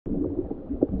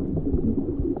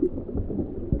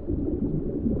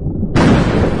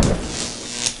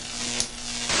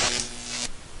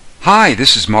Hi,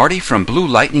 this is Marty from Blue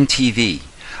Lightning TV.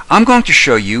 I'm going to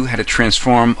show you how to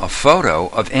transform a photo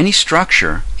of any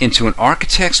structure into an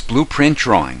architect's blueprint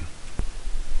drawing.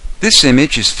 This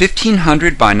image is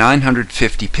 1500 by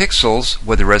 950 pixels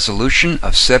with a resolution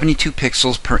of 72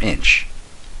 pixels per inch.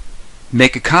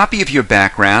 Make a copy of your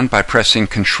background by pressing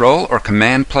Ctrl or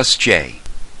Command plus J.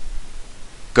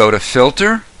 Go to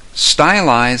Filter,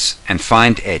 Stylize, and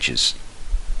find Edges.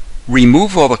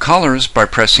 Remove all the colors by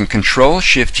pressing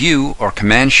Ctrl-Shift-U or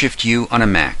Command-Shift-U on a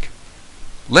Mac.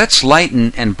 Let's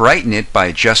lighten and brighten it by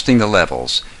adjusting the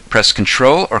levels. Press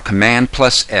Ctrl or Command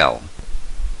plus L.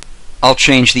 I'll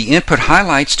change the input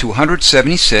highlights to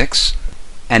 176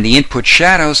 and the input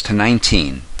shadows to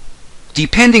 19.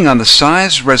 Depending on the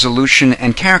size, resolution,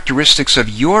 and characteristics of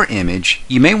your image,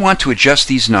 you may want to adjust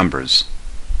these numbers.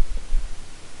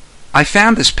 I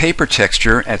found this paper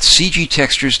texture at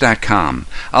cgtextures.com.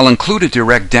 I'll include a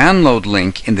direct download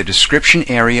link in the description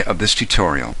area of this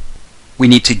tutorial. We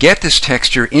need to get this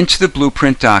texture into the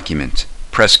blueprint document.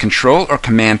 Press Ctrl or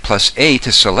Command plus A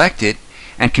to select it,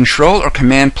 and Ctrl or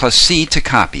Command plus C to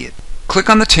copy it. Click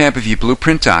on the tab of your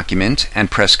blueprint document and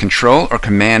press Ctrl or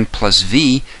Command plus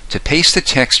V to paste the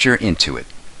texture into it.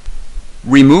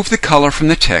 Remove the color from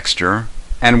the texture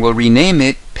and we'll rename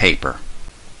it Paper.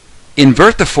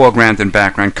 Invert the foreground and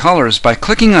background colors by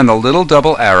clicking on the little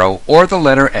double arrow or the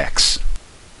letter X.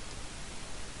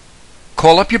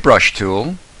 Call up your brush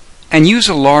tool and use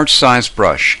a large size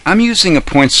brush. I'm using a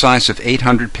point size of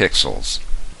 800 pixels.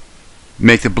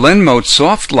 Make the blend mode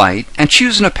soft light and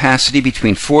choose an opacity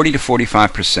between 40 to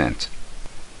 45%.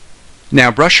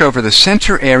 Now brush over the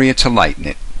center area to lighten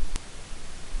it.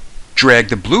 Drag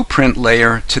the blueprint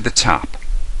layer to the top.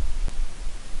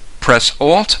 Press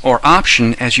Alt or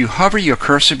Option as you hover your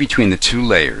cursor between the two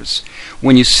layers.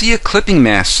 When you see a clipping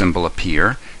mask symbol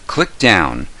appear, click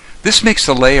down. This makes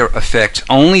the layer affect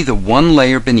only the one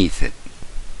layer beneath it.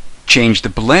 Change the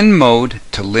blend mode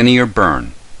to linear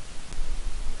burn.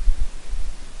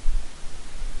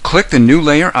 Click the new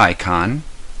layer icon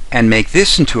and make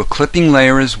this into a clipping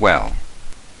layer as well.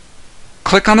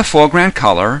 Click on the foreground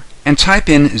color and type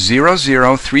in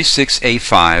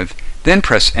 0036A5, then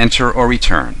press Enter or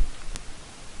Return.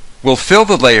 We'll fill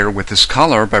the layer with this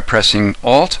color by pressing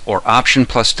Alt or Option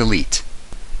plus Delete.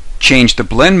 Change the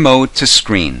blend mode to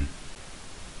Screen.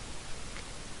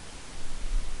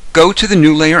 Go to the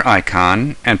new layer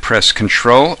icon and press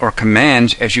Ctrl or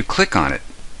Command as you click on it.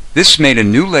 This made a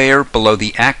new layer below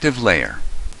the active layer.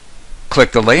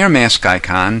 Click the layer mask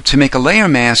icon to make a layer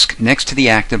mask next to the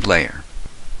active layer.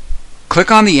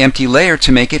 Click on the empty layer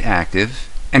to make it active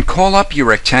and call up your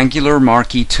rectangular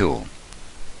Marquee tool.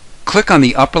 Click on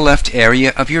the upper left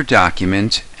area of your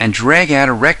document and drag out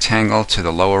a rectangle to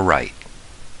the lower right.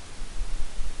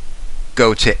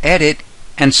 Go to Edit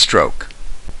and Stroke.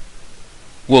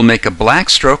 We'll make a black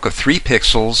stroke of 3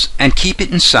 pixels and keep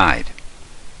it inside.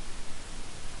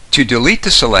 To delete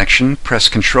the selection, press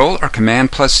Ctrl or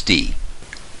Command plus D.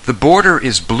 The border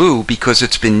is blue because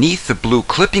it's beneath the blue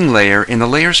clipping layer in the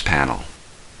Layers panel.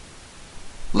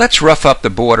 Let's rough up the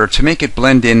border to make it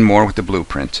blend in more with the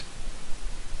blueprint.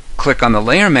 Click on the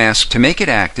layer mask to make it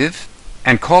active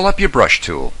and call up your brush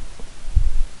tool.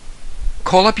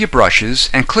 Call up your brushes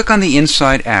and click on the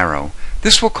inside arrow.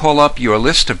 This will call up your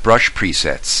list of brush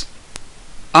presets.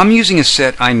 I'm using a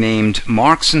set I named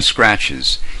Marks and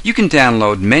Scratches. You can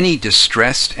download many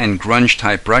distressed and grunge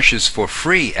type brushes for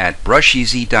free at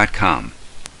brusheasy.com.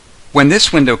 When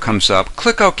this window comes up,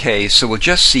 click OK so we'll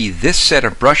just see this set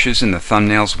of brushes in the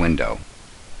thumbnails window.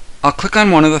 I'll click on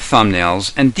one of the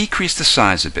thumbnails and decrease the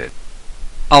size a bit.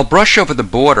 I'll brush over the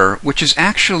border, which is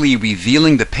actually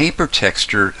revealing the paper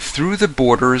texture through the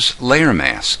border's layer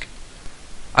mask.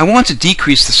 I want to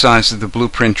decrease the size of the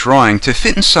blueprint drawing to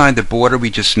fit inside the border we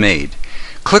just made.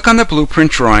 Click on the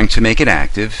blueprint drawing to make it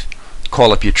active,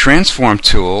 call up your Transform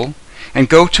tool, and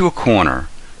go to a corner.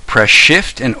 Press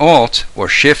Shift and Alt or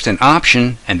Shift and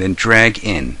Option and then drag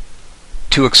in.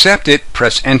 To accept it,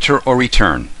 press Enter or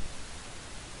Return.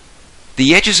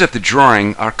 The edges of the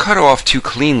drawing are cut off too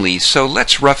cleanly, so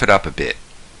let's rough it up a bit.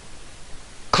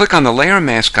 Click on the layer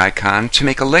mask icon to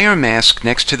make a layer mask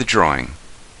next to the drawing.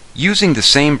 Using the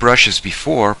same brush as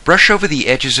before, brush over the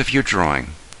edges of your drawing.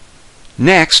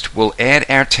 Next, we'll add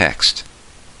our text.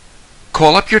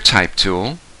 Call up your Type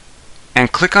tool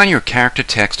and click on your character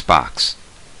text box.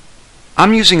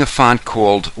 I'm using a font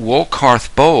called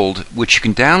Wolkarth Bold, which you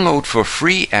can download for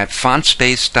free at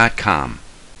fontspace.com.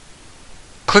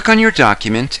 Click on your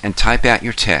document and type out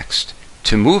your text.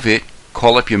 To move it,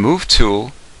 call up your Move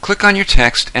tool, click on your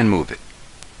text and move it.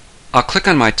 I'll click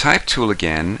on my Type tool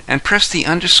again and press the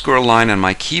underscore line on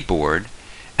my keyboard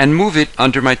and move it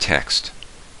under my text.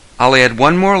 I'll add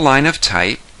one more line of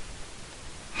type,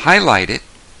 highlight it,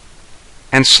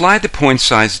 and slide the point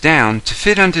size down to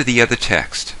fit under the other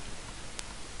text.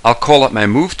 I'll call up my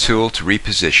Move tool to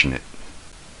reposition it.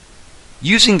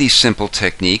 Using these simple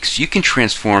techniques, you can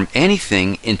transform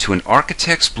anything into an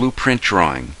architect's blueprint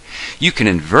drawing. You can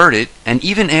invert it and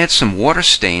even add some water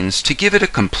stains to give it a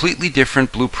completely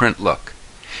different blueprint look.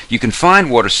 You can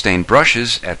find water stain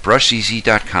brushes at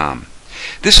brusheasy.com.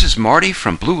 This is Marty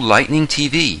from Blue Lightning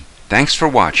TV. Thanks for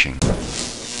watching.